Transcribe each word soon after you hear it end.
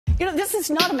You know, this is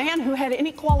not a man who had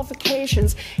any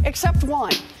qualifications except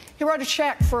one. He wrote a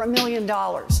check for $1 million.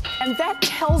 And that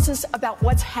tells us about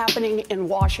what's happening in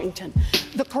Washington,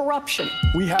 the corruption.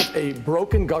 We have a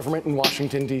broken government in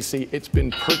Washington, D.C. It's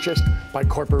been purchased by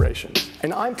corporations.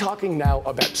 And I'm talking now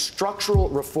about structural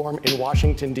reform in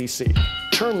Washington, D.C.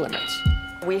 Term limits.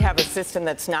 We have a system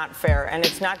that's not fair, and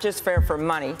it's not just fair for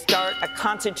money. Start a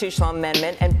constitutional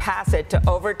amendment and pass it to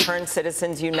overturn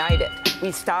Citizens United.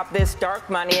 We stop this dark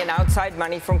money and outside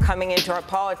money from coming into our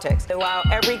politics. Allow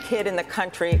every kid in the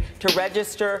country to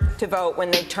register to vote when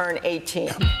they turn 18.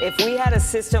 If we had a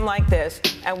system like this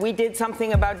and we did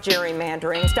something about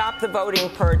gerrymandering, stop the voting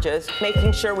purges,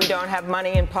 making sure we don't have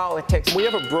money in politics. We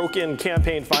have a broken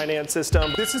campaign finance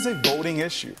system. This is a voting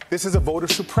issue. This is a voter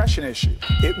suppression issue.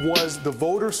 It was the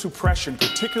voter suppression,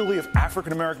 particularly of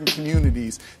African-American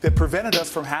communities, that prevented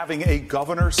us from having a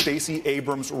Governor Stacey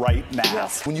Abrams right now.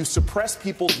 Yes. When you suppress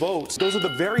people's votes, those are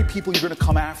the very people you're going to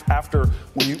come after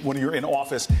when you're in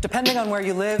office. Depending on where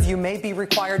you live, you may be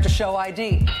required to show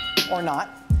ID or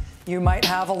not. You might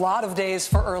have a lot of days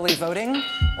for early voting,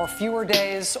 or fewer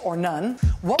days, or none.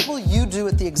 What will you do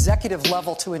at the executive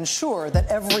level to ensure that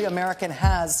every American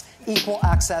has equal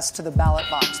access to the ballot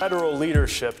box? Federal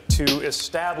leadership to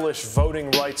establish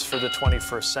voting rights for the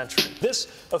 21st century. This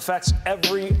affects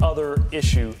every other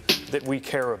issue that we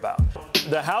care about.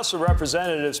 The House of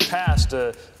Representatives passed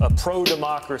a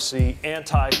pro-democracy,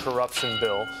 anti-corruption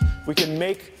bill. We can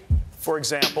make, for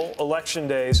example, election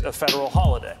days a federal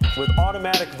holiday with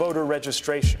automatic voter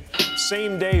registration,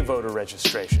 same-day voter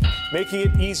registration, making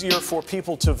it easier for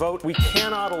people to vote. We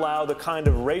cannot allow the kind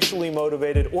of racially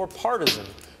motivated or partisan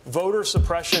voter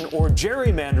suppression or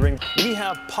gerrymandering. We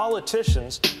have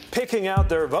politicians picking out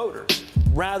their voters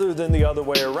rather than the other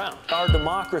way around. Our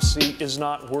democracy is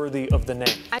not worthy of the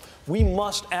name. We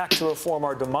must act to reform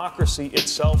our democracy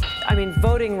itself. I mean,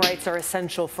 voting rights are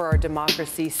essential for our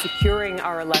democracy. Securing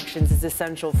our elections is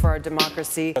essential for our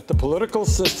democracy. That the political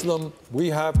system we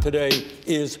have today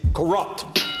is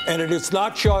corrupt. And it is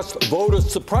not just voter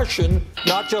suppression,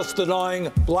 not just denying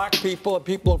black people and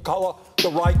people of color the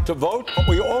right to vote, but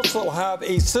we also have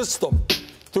a system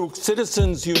through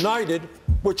Citizens United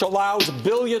which allows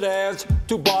billionaires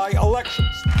to buy elections.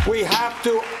 We have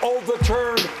to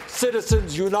overturn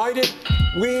Citizens United.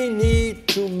 We need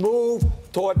to move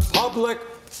toward public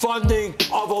funding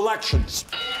of elections.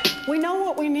 We know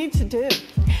what we need to do,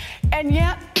 and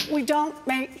yet we don't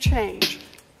make change.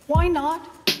 Why not?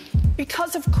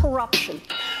 Because of corruption.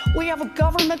 We have a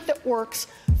government that works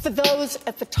for those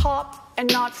at the top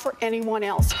and not for anyone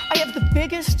else. I have the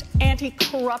biggest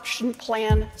anti-corruption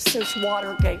plan since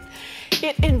Watergate.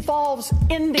 It involves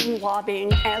ending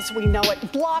lobbying as we know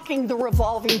it, blocking the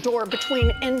revolving door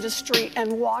between industry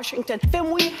and Washington.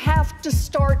 Then we have to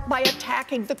start by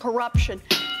attacking the corruption.